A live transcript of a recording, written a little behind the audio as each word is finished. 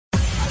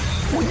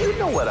Well, you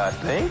know what I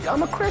think.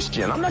 I'm a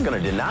Christian. I'm not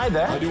going to deny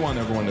that. I do want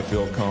everyone to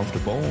feel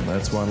comfortable, and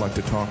that's why I'd like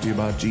to talk to you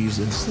about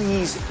Jesus.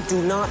 Please do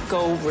not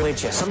go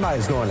religious.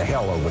 Somebody's going to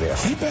hell over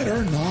this. He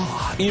better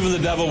not. Even the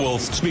devil will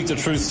speak the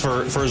truth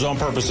for his own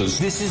purposes.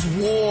 This is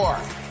war.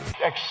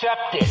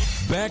 Accept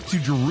it. Back to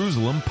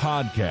Jerusalem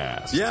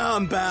podcast. Yeah,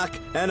 I'm back,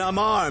 and I'm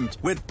armed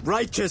with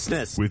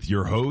righteousness. With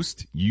your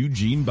host,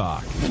 Eugene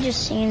Bach. He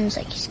just seems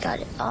like he's got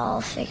it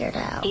all figured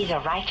out. He's a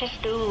righteous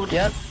dude.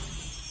 Yep.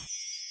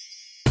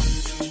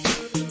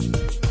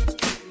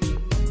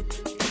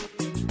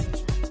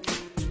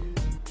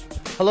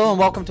 Hello and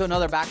welcome to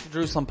another Back to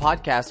Jerusalem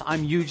podcast.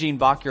 I'm Eugene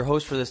Bach, your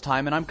host for this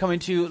time, and I'm coming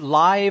to you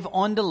live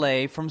on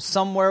delay from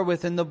somewhere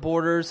within the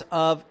borders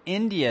of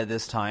India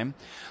this time,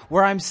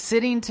 where I'm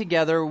sitting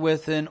together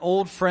with an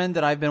old friend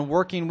that I've been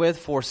working with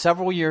for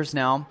several years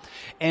now.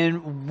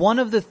 And one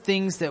of the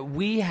things that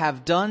we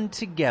have done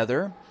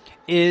together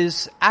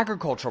is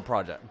agricultural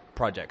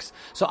projects.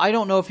 So I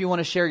don't know if you want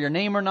to share your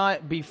name or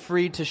not. Be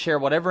free to share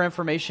whatever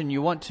information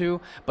you want to,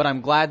 but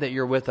I'm glad that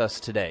you're with us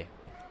today.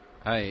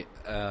 Hi,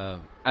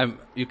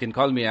 you can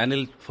call me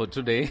Anil for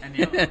today.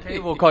 Anil, okay,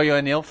 we'll call you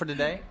Anil for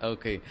today.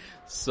 Okay,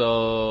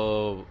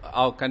 so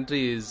our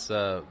country is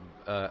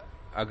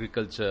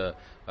agriculture.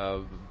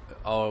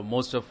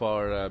 Most of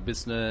our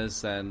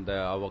business and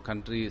our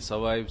country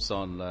survives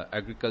on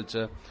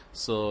agriculture.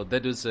 So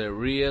that is a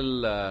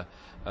real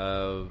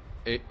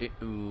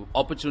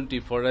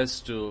opportunity for us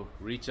to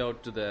reach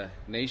out to the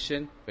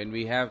nation when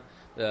we have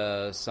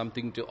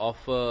something to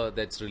offer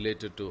that's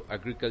related to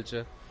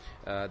agriculture.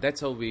 That's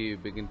how we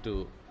begin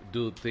to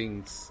do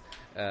things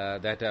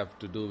that have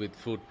to do with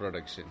food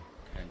production.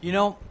 You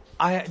know,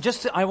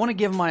 I want to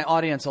give my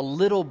audience a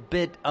little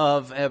bit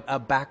of a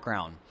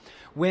background.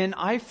 When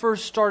I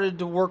first started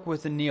to work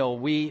with Anil,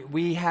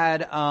 we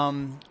had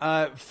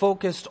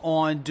focused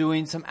on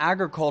doing some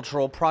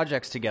agricultural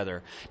projects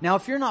together. Now,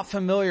 if you're not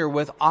familiar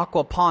with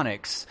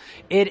aquaponics,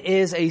 it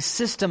is a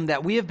system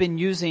that we have been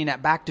using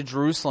at Back to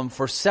Jerusalem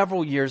for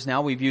several years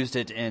now. We've used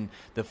it in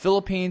the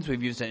Philippines,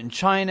 we've used it in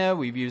China,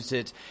 we've used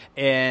it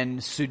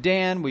in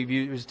Sudan, we've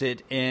used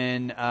it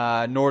in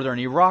northern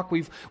Iraq.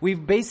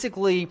 We've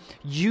basically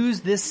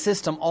used this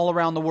system all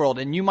around the world.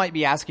 And you might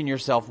be asking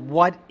yourself,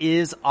 what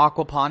is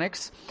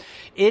aquaponics?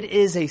 It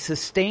is a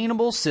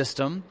sustainable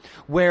system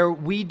where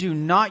we do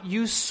not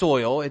use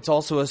soil. It's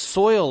also a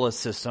soilless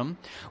system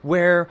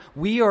where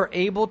we are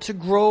able to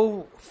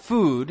grow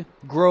food,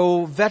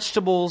 grow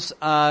vegetables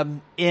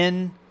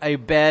in a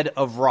bed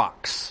of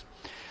rocks.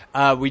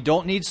 We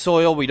don't need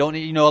soil. We don't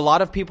need, a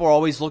lot of people are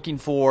always looking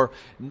for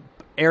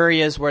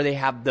areas where they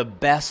have the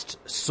best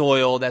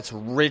soil that's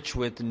rich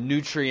with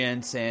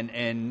nutrients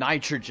and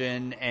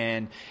nitrogen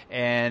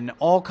and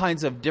all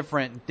kinds of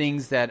different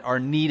things that are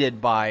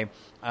needed by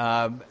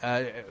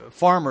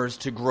farmers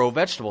to grow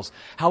vegetables.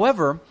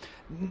 However,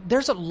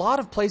 there's a lot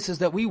of places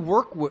that we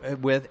work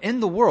with in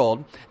the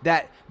world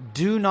that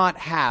do not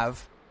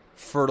have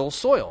fertile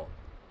soil.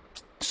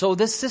 So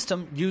this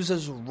system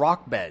uses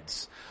rock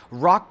beds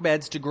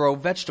to grow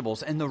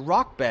vegetables, and the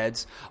rock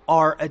beds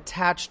are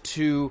attached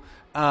to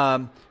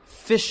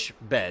fish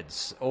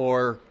beds,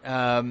 or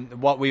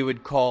what we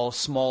would call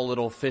small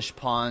little fish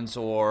ponds,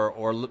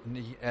 or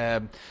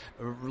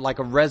like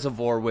a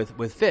reservoir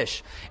with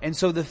fish. And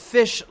so the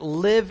fish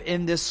live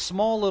in this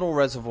small little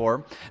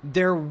reservoir.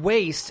 Their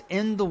waste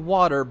in the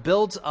water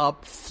builds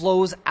up,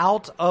 flows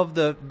out of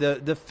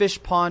the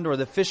fish pond or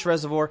the fish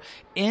reservoir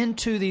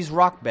into these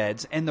rock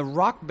beds, and the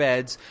rock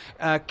beds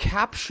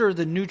capture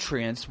the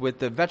nutrients with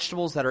the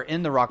vegetables that are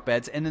in the rock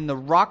beds, and then the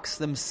rocks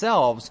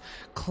themselves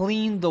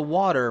clean the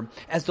water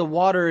as the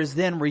water is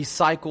then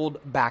recycled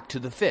back to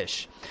the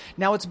fish.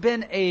 Now, it's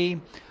been a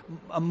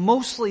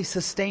mostly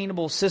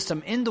sustainable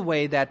system in the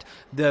way that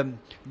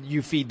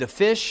you feed the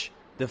fish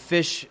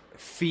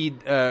feed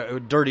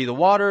dirty the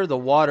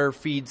water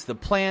feeds the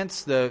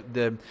plants,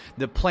 the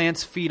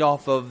plants feed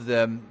off of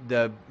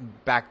the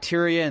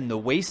bacteria and the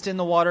waste in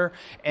the water,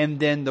 and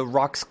then the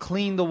rocks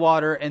clean the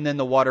water, and then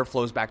the water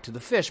flows back to the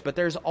fish. But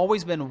there's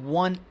always been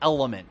one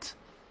element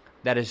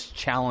that has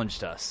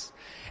challenged us,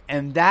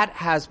 and that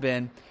has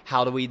been,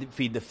 how do we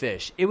feed the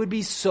fish? It would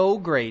be so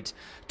great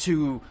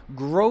to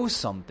grow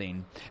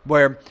something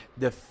where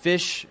the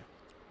fish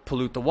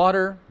pollute the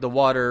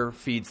water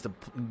feeds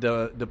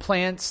the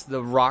plants,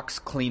 the rocks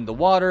clean the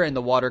water, and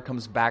the water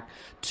comes back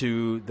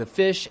to the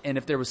fish. And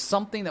if there was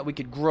something that we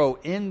could grow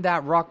in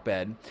that rock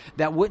bed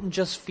that wouldn't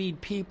just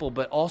feed people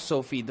but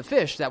also feed the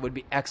fish, that would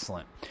be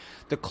excellent.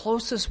 The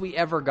closest we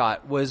ever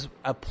got was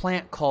a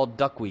plant called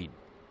duckweed.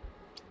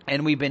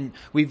 And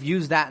we've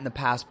used that in the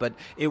past, but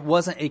it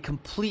wasn't a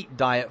complete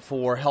diet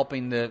for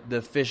helping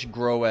the fish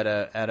grow at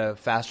a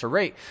faster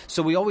rate.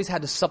 So we always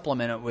had to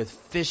supplement it with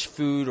fish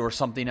food or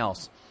something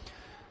else.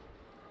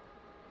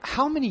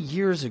 How many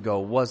years ago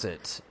was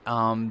it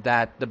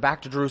that the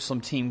Back to Jerusalem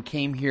team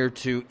came here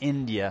to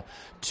India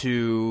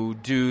to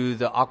do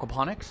the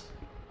aquaponics?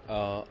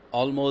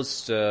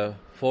 Almost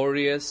 4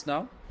 years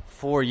now.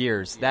 4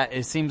 years. That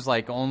it seems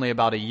like only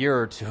about a year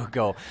or two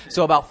ago.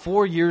 So about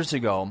 4 years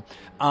ago,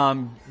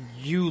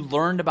 you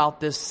learned about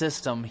this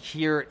system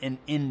here in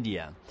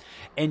India.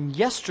 And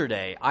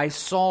yesterday, I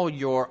saw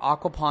your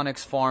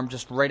aquaponics farm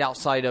just right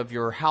outside of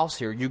your house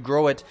here. You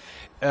grow it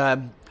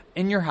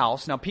in your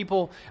house. Now,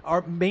 people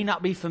may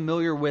not be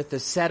familiar with the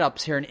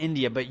setups here in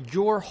India, but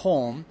your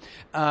home,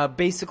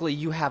 basically,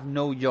 you have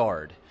no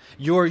yard.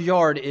 Your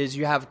yard is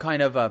you have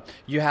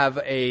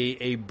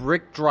a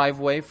brick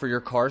driveway for your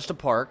cars to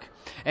park,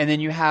 and then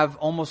you have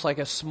almost like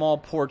a small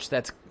porch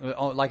that's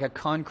like a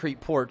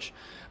concrete porch,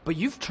 but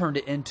you've turned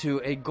it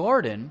into a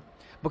garden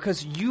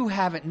because you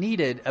haven't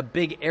needed a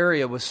big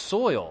area with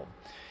soil.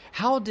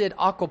 How did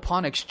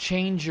aquaponics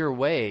change your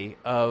way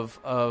of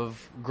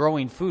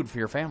growing food for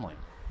your family?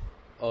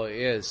 Oh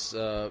yes,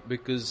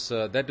 because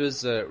that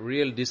was a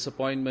real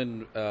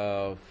disappointment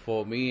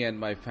for me and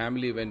my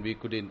family when we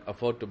couldn't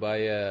afford to buy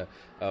a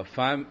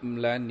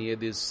farmland near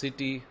this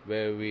city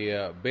where we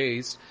are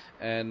based.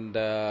 And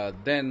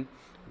then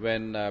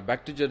when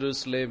Back to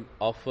Jerusalem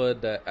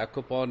offered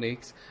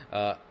aquaponics,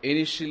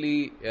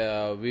 initially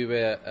we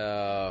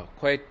were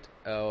quite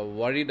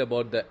worried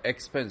about the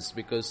expense,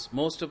 because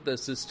most of the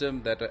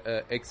system that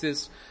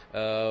exists,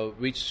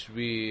 which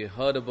we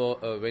heard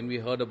about when we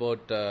heard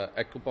about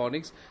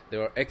aquaponics, they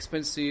were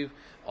expensive.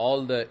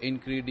 All the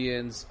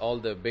ingredients, all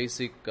the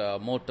basic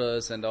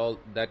motors and all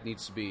that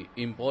needs to be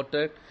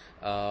imported.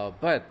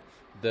 But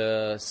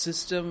the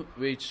system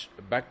which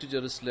Back to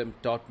Jerusalem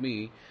taught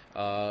me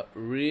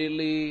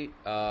really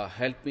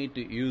helped me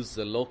to use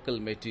the local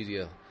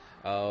material.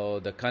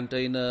 The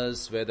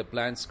containers where the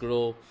plants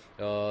grow,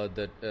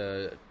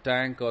 the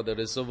tank or the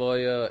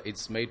reservoir,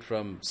 it's made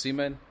from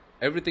cement.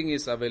 Everything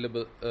is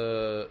available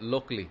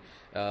locally.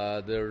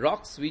 The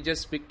rocks we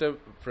just picked up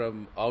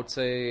from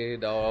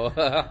outside our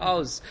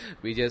house.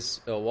 We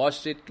just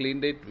washed it,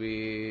 cleaned it.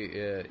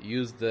 We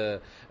used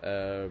the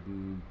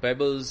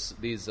pebbles,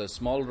 these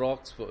small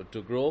rocks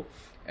to grow.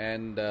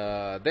 And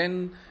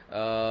then...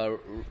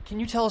 Can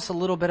you tell us a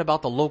little bit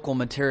about the local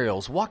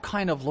materials? What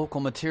kind of local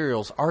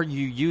materials are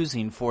you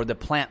using for the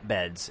plant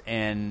beds?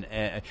 And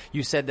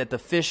you said that the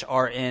fish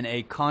are in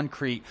a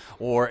concrete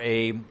or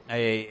a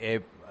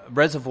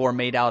reservoir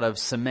made out of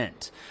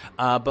cement.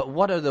 But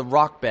what are the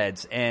rock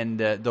beds and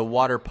the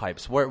water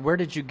pipes? Where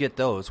did you get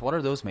those? What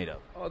are those made of?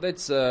 Oh,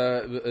 that's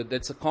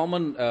a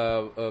common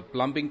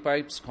plumbing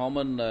pipes,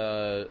 common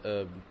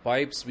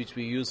pipes which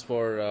we use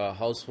for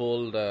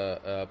household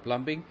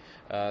plumbing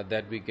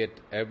that we get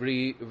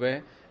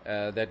everywhere,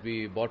 that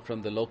we bought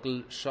from the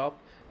local shop.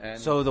 And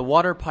so the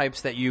water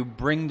pipes that you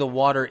bring the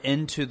water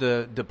into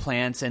the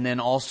plants and then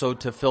also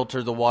to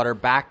filter the water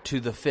back to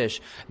the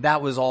fish,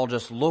 that was all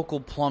just local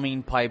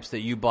plumbing pipes that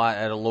you bought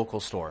at a local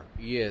store?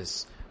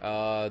 Yes.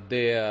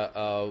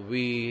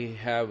 We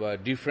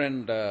have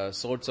different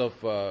sorts of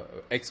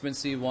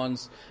expensive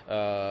ones,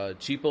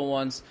 cheaper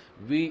ones.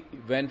 We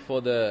went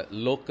for the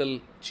local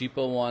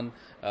cheaper one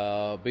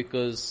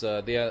because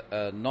they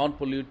are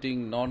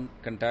non-polluting,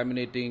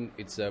 non-contaminating.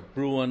 It's a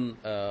proven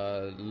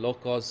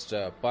low-cost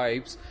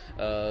pipes.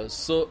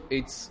 So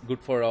it's good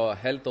for our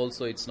health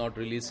also. It's not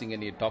releasing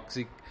any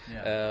toxic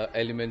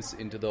elements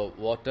into the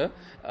water.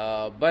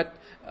 But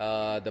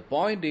the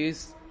point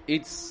is,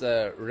 it's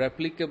a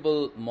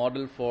replicable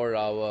model for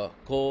our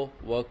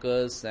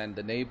co-workers and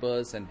the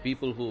neighbors and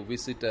people who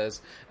visit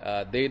us.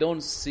 They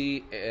don't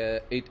see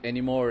it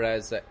anymore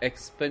as an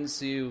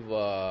expensive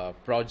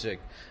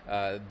project.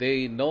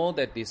 They know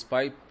that these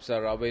pipes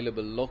are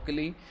available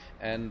locally,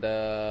 and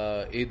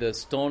either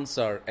stones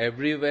are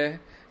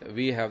everywhere.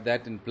 We have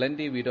that in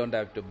plenty. We don't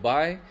have to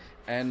buy.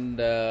 And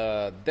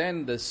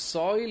then the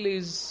soil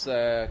is...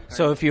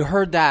 So if you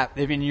heard that,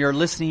 if you're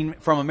listening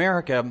from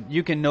America,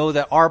 you can know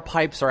that our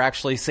pipes are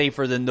actually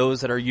safer than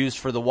those that are used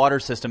for the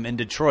water system in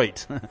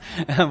Detroit,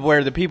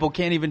 where the people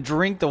can't even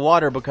drink the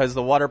water because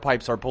the water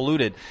pipes are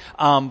polluted.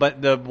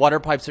 But the water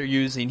pipes they're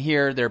using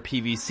here, they're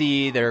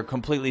PVC, they're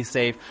completely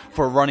safe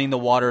for running the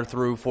water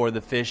through for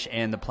the fish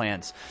and the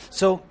plants.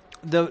 So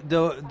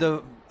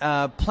the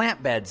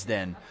plant beds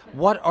then,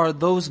 what are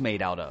those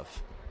made out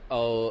of?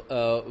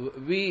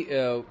 We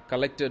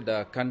collected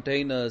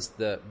containers,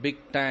 the big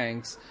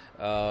tanks,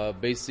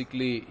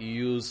 basically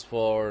used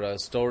for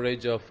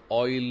storage of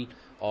oil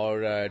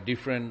or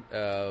different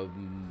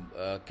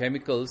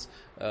chemicals.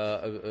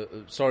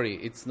 Sorry,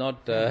 it's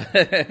not.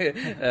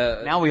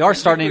 Now we are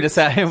starting to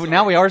sound.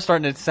 Now we are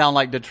starting to sound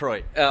like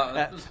Detroit.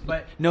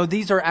 But no,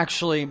 these are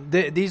actually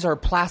these are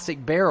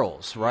plastic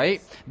barrels,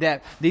 right?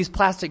 That these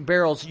plastic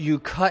barrels you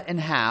cut in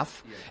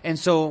half, and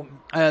so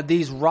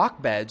these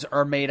rock beds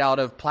are made out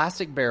of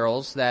plastic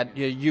barrels that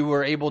you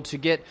were able to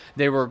get.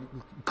 They were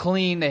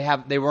clean.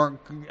 They weren't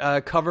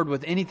covered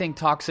with anything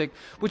toxic,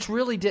 which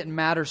really didn't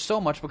matter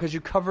so much because you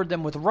covered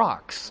them with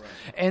rocks,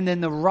 right. And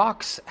then the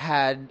rocks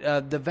had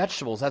the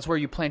vegetables. That's where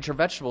you plant your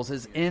vegetables,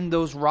 is in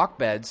those rock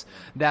beds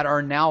that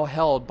are now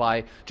held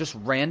by just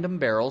random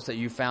barrels that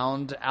you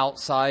found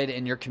outside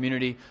in your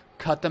community.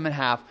 Cut them in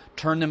half,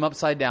 turn them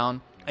upside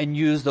down, and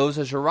use those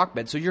as your rock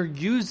bed. So you're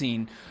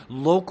using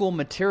local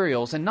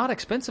materials and not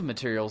expensive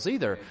materials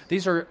either.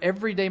 These are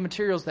everyday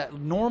materials that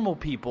normal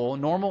people,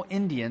 normal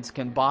Indians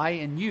can buy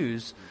and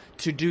use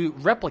to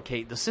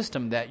replicate the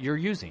system that you're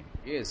using.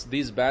 Yes,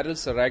 these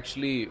barrels are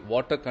actually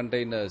water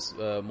containers,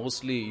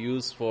 mostly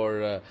used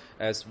for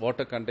as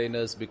water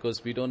containers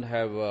because we don't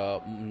have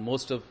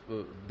most of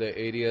the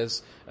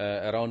areas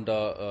around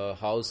our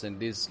house, and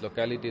this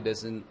locality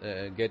doesn't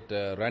get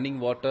running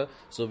water,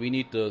 so we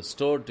need to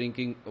store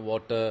drinking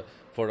water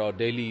for our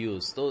daily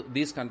use. So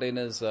these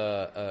containers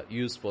are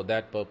used for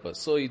that purpose.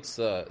 So it's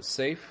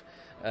safe.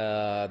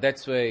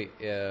 That's why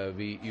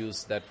we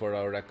use that for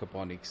our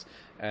aquaponics,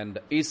 and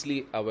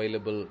easily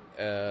available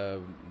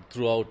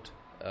throughout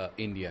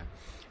India.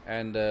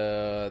 And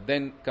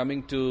then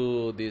coming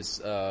to this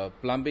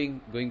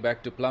plumbing, going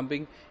back to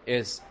plumbing,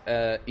 is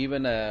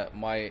even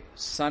my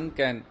son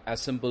can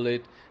assemble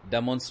it,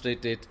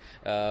 demonstrate it,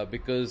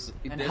 because...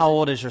 And how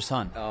old is your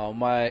son?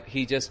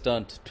 He just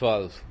turned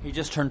 12. He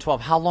just turned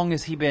 12. How long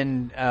has he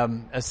been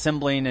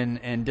assembling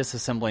and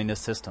disassembling this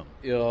system?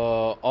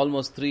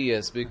 Almost 3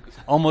 years.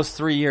 Almost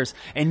 3 years.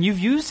 And you've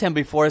used him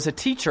before as a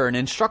teacher and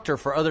instructor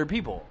for other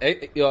people.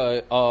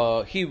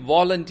 He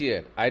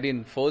volunteered. I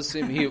didn't force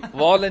him. He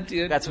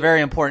volunteered. That's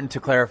very important to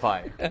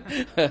clarify.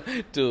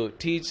 To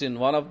teach in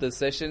one of the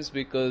sessions,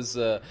 because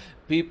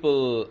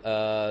people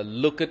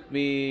look at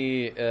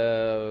me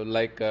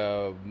like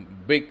a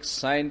big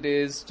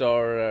scientist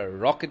or a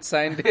rocket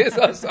scientist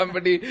or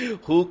somebody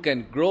who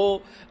can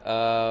grow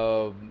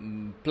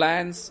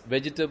plants,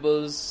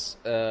 vegetables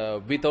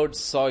without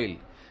soil.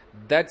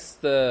 That's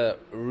the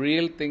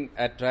real thing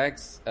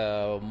attracts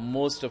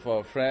most of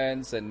our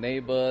friends and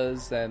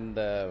neighbors and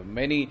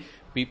many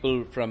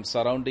people from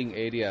surrounding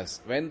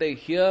areas. When they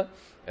hear,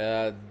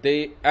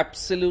 they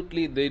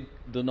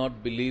do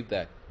not believe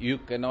that you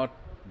cannot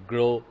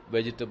grow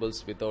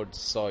vegetables without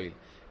soil.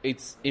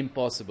 It's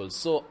impossible.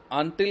 So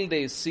until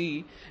they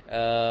see,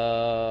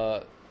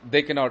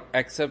 they cannot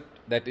accept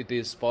that it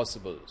is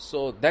possible.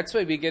 So that's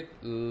why we get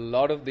a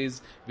lot of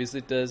these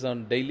visitors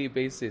on daily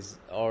basis,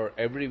 or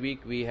every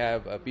week we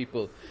have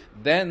people.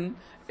 Then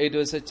it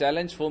was a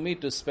challenge for me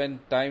to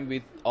spend time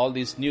with all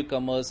these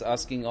newcomers,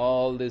 asking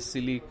all these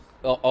silly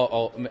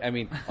all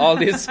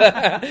these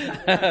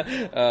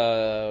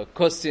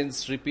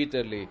questions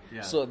repeatedly.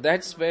 Yeah. So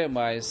that's where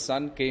my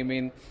son came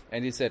in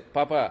and he said,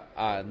 "Papa,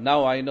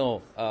 now I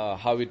know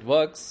how it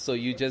works, so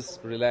you just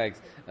relax."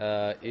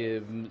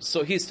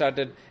 So he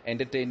started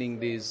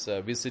entertaining these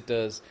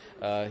visitors.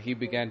 He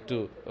began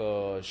to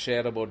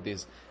share about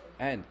this,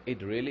 and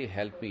it really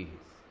helped me.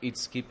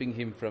 It's keeping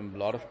him from a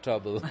lot of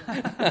trouble.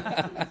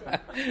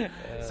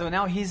 So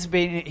now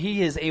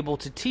he is able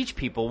to teach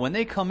people when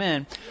they come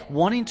in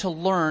wanting to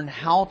learn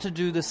how to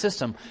do the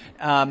system.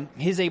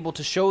 He's able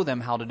to show them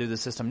how to do the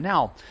system.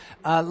 Now,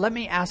 let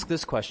me ask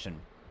this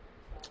question.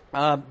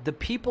 The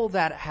people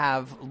that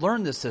have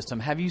learned this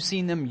system, have you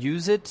seen them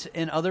use it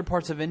in other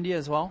parts of India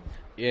as well?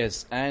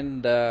 Yes,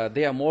 and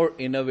they are more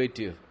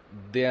innovative.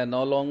 They are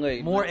no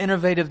longer... More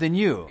innovative than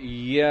you.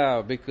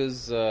 Yeah,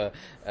 because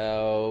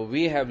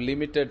we have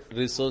limited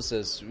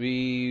resources.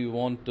 We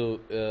want to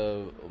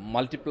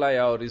multiply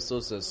our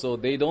resources. So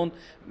they don't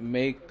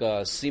make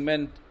a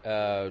cement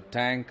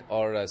tank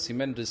or a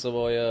cement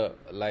reservoir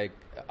like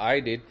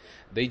I did.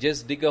 They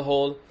just dig a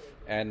hole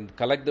and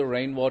collect the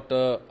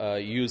rainwater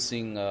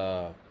using...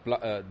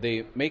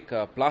 they make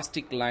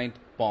plastic-lined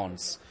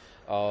ponds.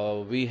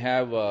 We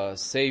have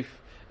safe...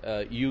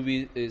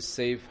 UV is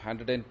safe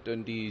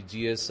 120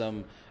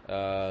 GSM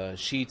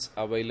sheets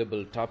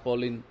available,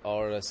 tarpaulin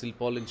or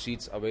silpaulin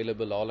sheets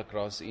available all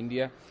across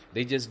India.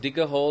 They just dig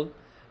a hole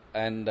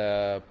and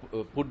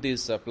put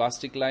this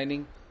plastic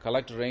lining,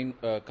 collect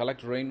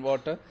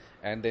rainwater,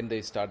 and then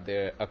they start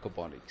their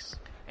aquaponics.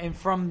 And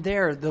from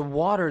there, the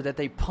water that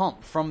they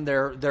pump from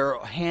their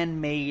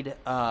handmade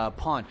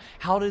pond,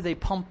 how do they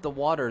pump the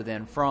water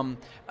then from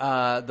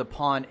the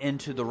pond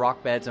into the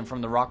rock beds and from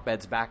the rock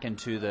beds back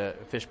into the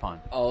fish pond?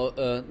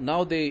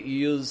 Now they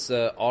use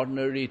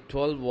ordinary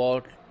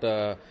 12-watt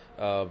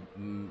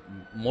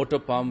motor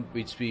pump,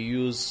 which we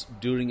use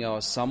during our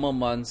summer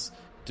months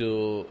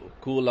to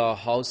cool our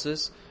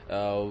houses.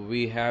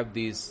 We have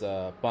these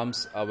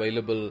pumps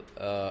available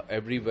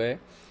everywhere.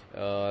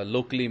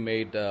 Locally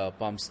made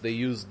pumps. They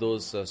use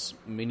those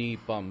mini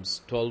pumps,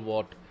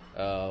 12-watt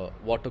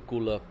water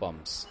cooler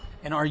pumps.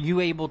 And are you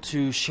able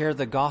to share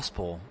the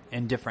gospel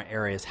in different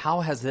areas?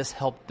 How has this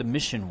helped the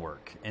mission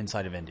work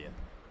inside of India?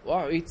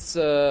 Wow, it's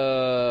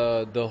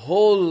the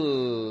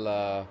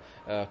whole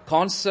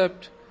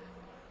concept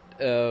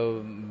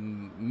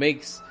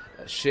makes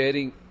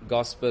sharing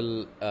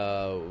gospel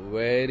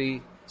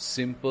very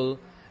simple,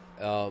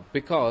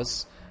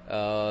 because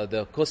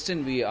the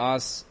question we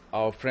ask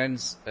our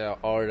friends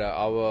or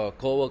our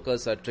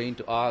co-workers are trained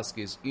to ask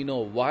is,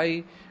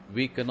 why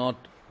we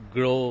cannot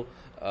grow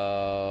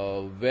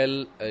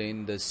well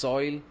in the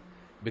soil?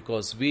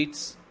 Because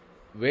weeds,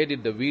 where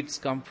did the weeds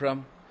come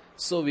from?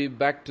 So we go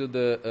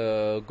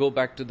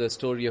back to the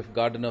story of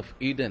Garden of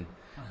Eden,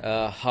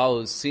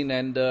 how sin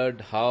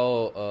ended,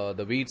 how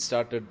the weeds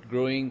started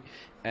growing,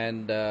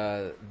 and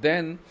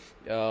then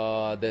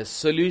the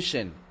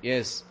solution.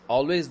 Yes,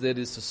 always there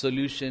is a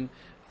solution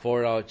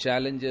for our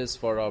challenges,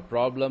 for our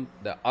problem.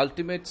 The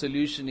ultimate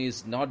solution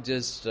is not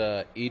just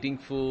eating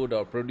food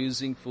or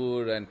producing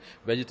food and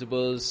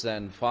vegetables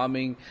and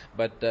farming,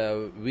 but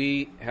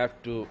we have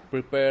to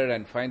prepare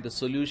and find the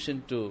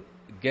solution to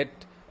get,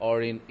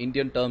 or in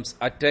Indian terms,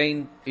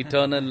 attain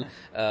eternal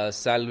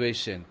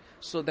salvation,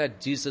 so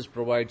that Jesus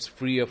provides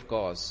free of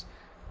cost.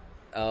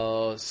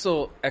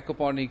 So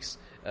aquaponics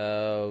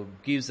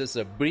gives us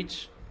a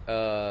bridge,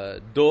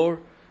 door,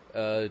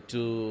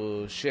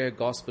 to share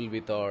gospel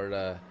with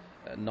our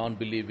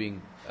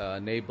non-believing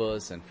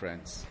neighbors and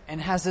friends.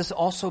 And has this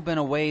also been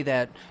a way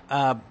that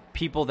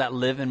people that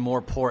live in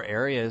more poor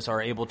areas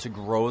are able to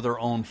grow their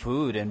own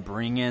food and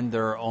bring in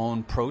their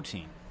own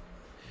protein?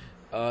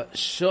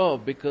 Sure,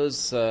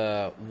 because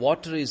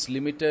water is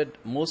limited.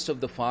 Most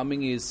of the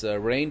farming is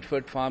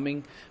rain-fed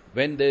farming.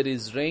 When there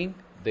is rain,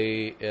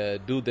 they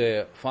do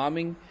their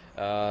farming.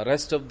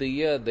 Rest of the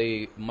year,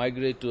 they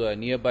migrate to a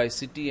nearby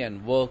city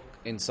and work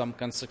in some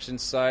construction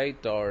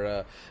site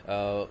or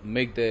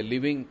make their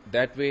living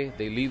that way.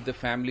 They leave the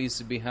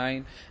families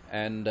behind,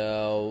 and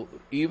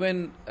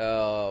even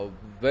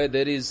where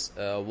there is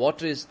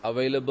water is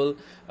available,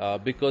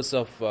 because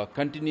of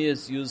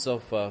continuous use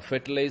of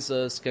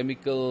fertilizers,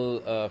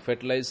 chemical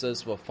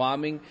fertilizers for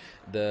farming,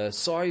 the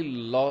soil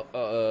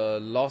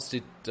lost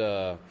its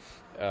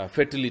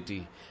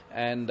fertility,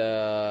 and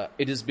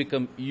it has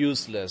become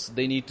useless.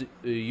 They need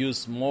to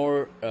use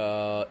more,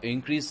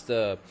 increase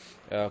the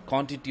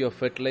quantity of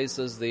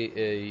fertilizers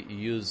they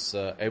use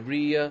every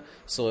year,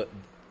 so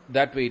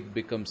that way it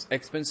becomes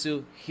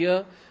expensive.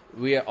 Here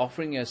we are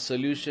offering a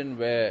solution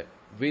where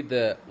with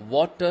the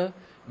water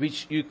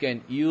which you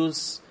can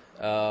use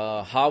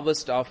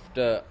harvest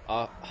after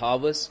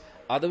harvest.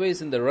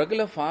 Otherwise, in the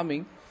regular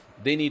farming,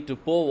 they need to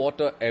pour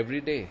water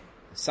every day,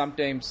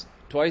 sometimes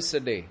twice a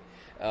day.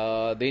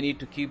 They need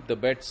to keep the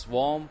beds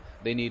warm.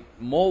 They need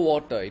more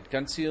water. It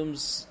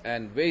consumes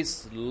and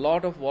wastes a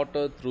lot of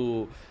water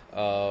through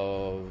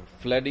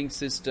flooding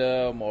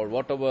system or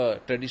whatever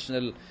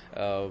traditional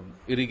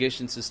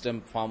irrigation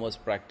system farmers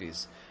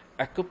practice.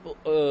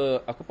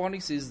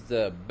 Aquaponics is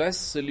the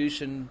best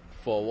solution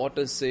for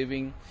water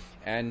saving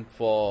and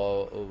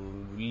for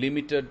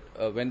limited,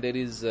 when there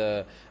is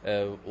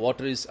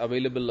water is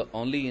available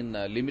only in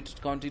limited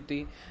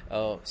quantity,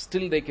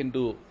 still they can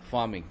do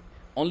farming.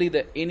 Only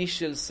the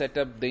initial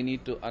setup they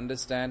need to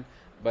understand,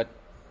 but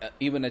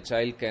even a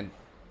child can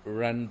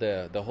run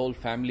the whole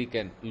family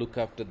can look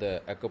after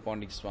the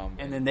aquaponics farm.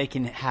 And then they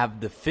can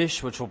have the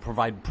fish, which will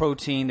provide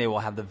protein. They will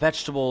have the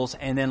vegetables.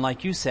 And then,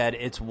 like you said,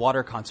 it's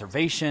water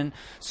conservation.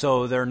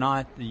 So they're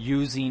not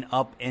using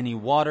up any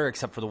water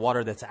except for the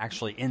water that's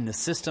actually in the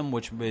system,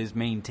 which is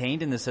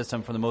maintained in the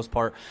system for the most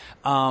part.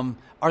 Are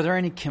there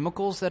any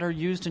chemicals that are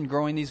used in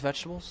growing these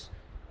vegetables?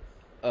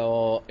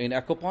 In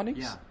aquaponics?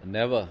 Yeah.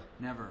 Never.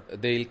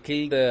 They'll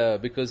kill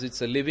because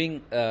it's a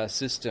living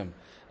system.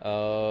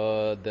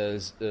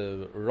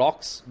 The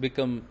rocks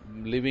become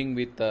living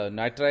with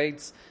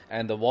nitrites,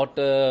 and the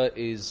water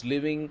is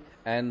living,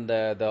 and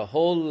the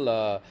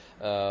whole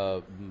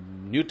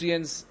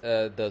nutrients,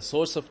 the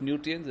source of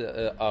nutrients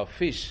are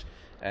fish,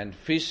 and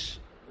fish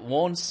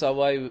won't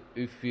survive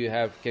if you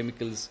have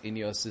chemicals in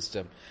your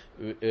system.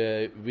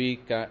 There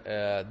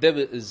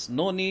is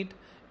no need.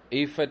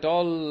 If at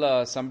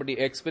all somebody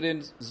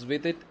experiences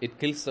with it, it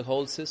kills the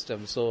whole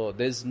system. So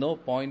there's no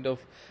point of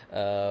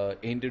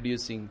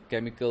introducing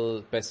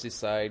chemical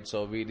pesticides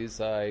or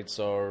weedicides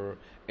or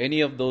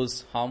any of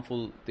those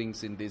harmful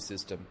things in this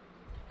system.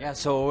 Yeah,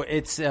 so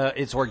it's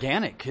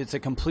organic. It's a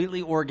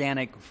completely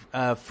organic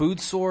food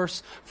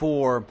source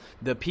for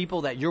the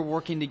people that you're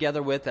working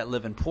together with that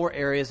live in poor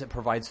areas. It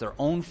provides their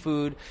own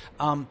food.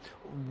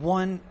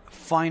 One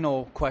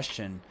final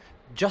question.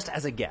 Just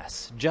as a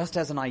guess, just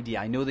as an idea,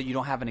 I know that you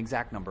don't have an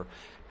exact number.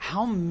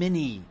 How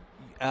many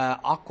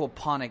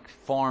aquaponic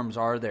farms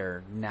are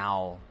there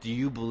now, do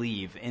you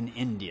believe, in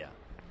India?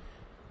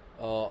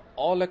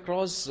 All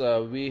across,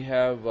 we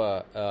have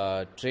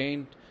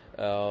trained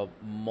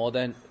more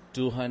than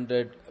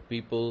 200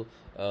 people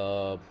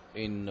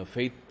in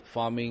faith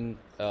farming,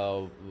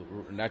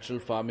 natural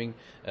farming.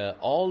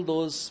 All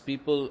those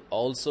people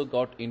also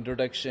got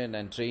introduction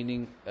and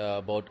training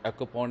about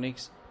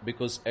aquaponics,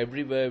 because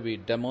everywhere we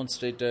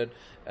demonstrated,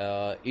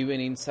 even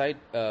inside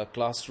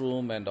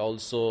classroom and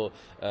also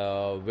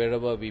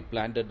wherever we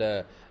planted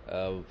a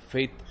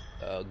faith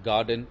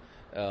garden,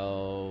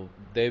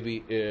 there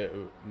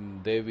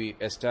we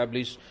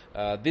established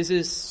this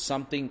is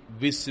something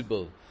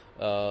visible.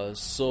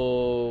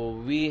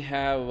 So we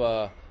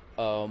have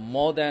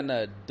more than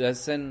a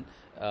dozen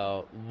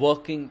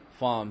working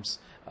farms,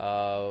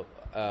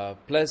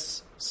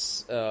 plus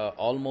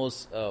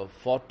almost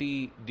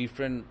 40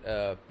 different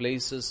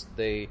places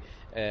they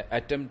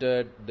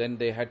attempted, then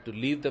they had to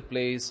leave the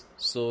place,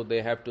 so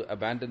they have to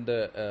abandon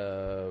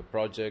the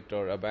project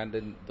or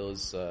abandon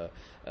those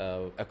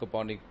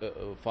aquaponic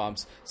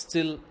farms.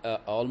 Still,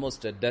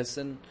 almost a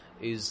dozen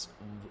is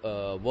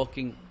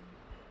working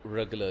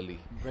regularly.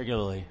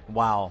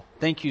 Wow.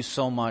 Thank you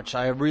so much.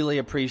 I really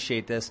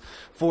appreciate this.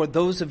 For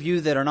those of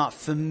you that are not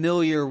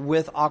familiar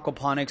with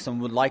aquaponics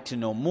and would like to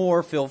know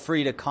more, feel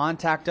free to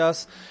contact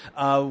us.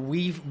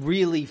 We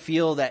really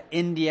feel that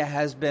India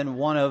has been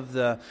one of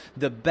the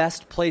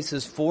best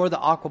places for the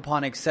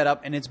aquaponics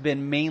setup, and it's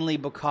been mainly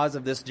because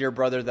of this dear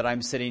brother that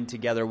I'm sitting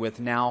together with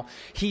now.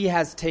 He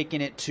has taken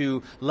it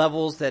to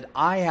levels that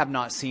I have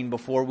not seen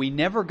before. We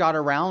never got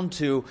around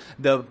to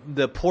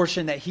the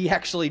portion that he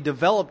actually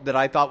developed that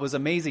I thought was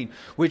amazing,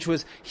 which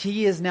was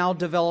he is now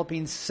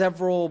developing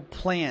several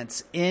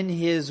plants in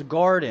his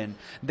garden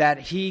that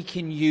he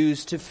can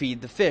use to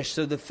feed the fish.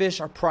 So the fish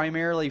are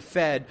primarily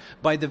fed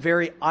by the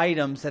very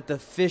items that the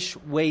fish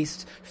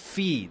waste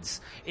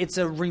feeds. It's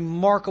a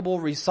remarkable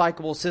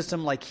recyclable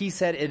system. Like he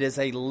said, it is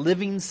a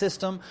living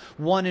system,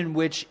 one in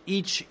which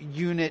each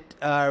unit,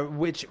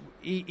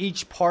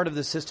 each part of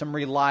the system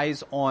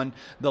relies on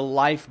the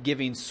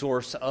life-giving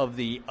source of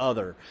the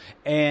other.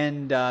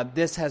 And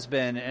this has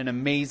been an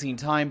amazing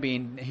time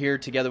being here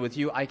together with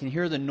you. I can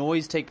hear the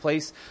noise take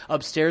place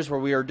upstairs where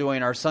we are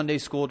doing our Sunday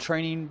school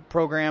training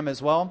program as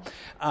well.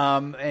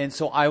 And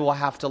so I will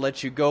have to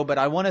let you go. But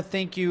I want to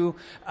thank you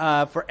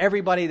for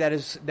everybody that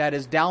has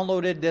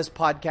downloaded this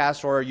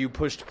podcast, or you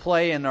pushed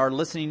play and are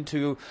listening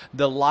to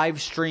the live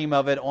stream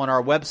of it on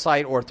our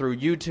website or through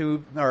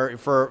YouTube or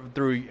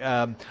through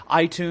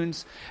iTunes.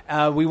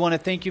 We want to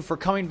thank you for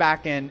coming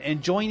back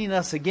and joining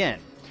us again.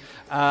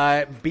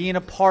 Being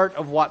a part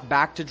of what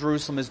Back to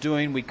Jerusalem is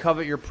doing. We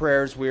covet your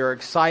prayers. We are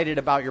excited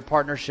about your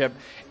partnership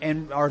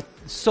and are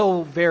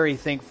so very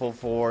thankful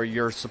for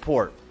your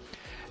support.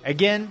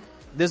 Again,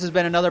 this has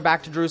been another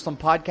Back to Jerusalem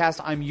podcast.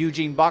 I'm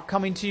Eugene Bach,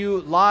 coming to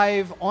you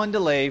live on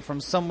delay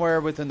from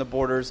somewhere within the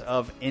borders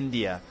of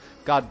India.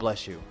 God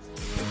bless you.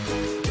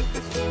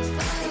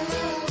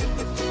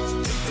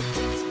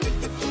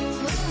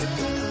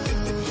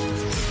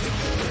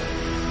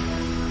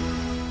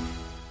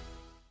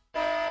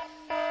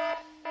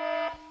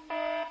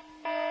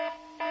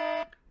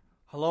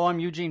 Hello, I'm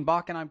Eugene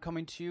Bach, and I'm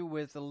coming to you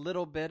with a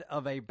little bit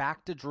of a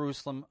Back to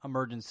Jerusalem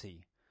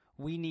emergency.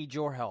 We need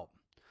your help.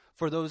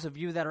 For those of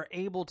you that are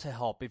able to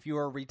help, if you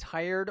are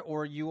retired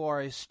or you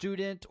are a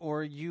student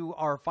or you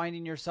are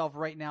finding yourself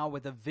right now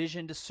with a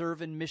vision to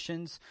serve in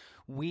missions,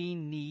 we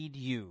need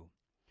you.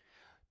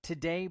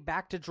 Today,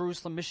 Back to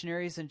Jerusalem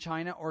missionaries in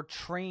China are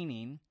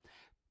training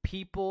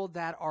people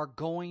that are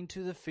going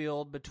to the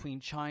field between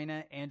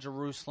China and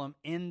Jerusalem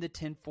in the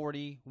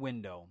 1040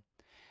 window.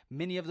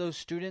 Many of those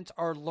students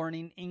are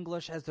learning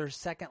English as their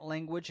second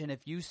language, and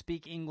if you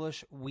speak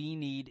English, we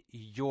need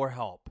your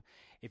help.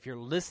 If you're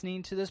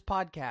listening to this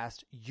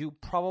podcast, you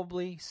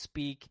probably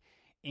speak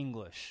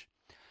English.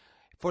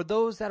 For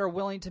those that are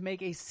willing to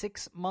make a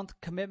 6-month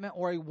commitment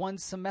or a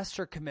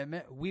 1-semester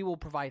commitment, we will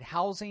provide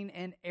housing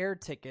and air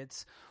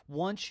tickets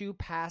once you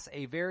pass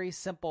a very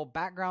simple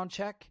background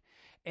check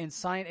and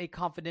sign a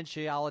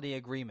confidentiality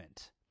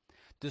agreement.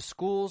 The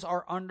schools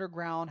are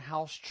underground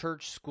house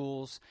church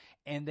schools,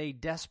 and they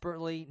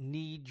desperately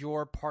need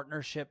your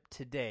partnership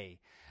today.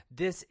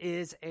 This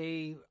is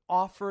a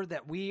offer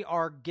that we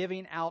are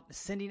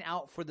sending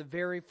out for the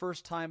very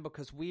first time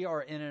because we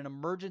are in an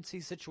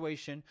emergency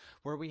situation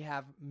where we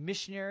have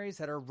missionaries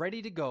that are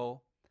ready to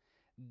go.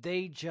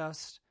 They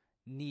just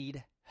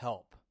need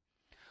help.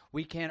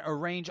 We can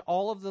arrange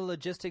all of the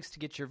logistics to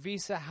get your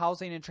visa,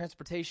 housing, and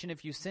transportation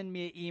if you send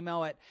me an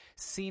email at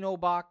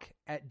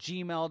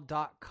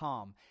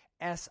sinobach@gmail.com.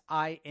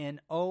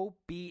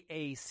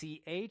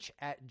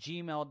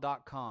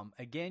 SINOBACH@gmail.com.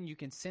 Again, you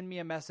can send me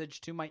a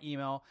message to my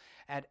email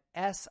at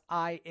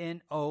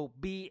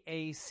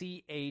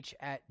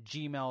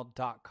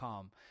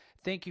SINOBACH@gmail.com.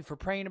 Thank you for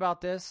praying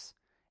about this,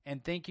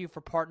 and thank you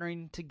for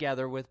partnering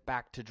together with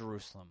Back to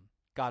Jerusalem.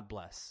 God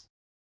bless.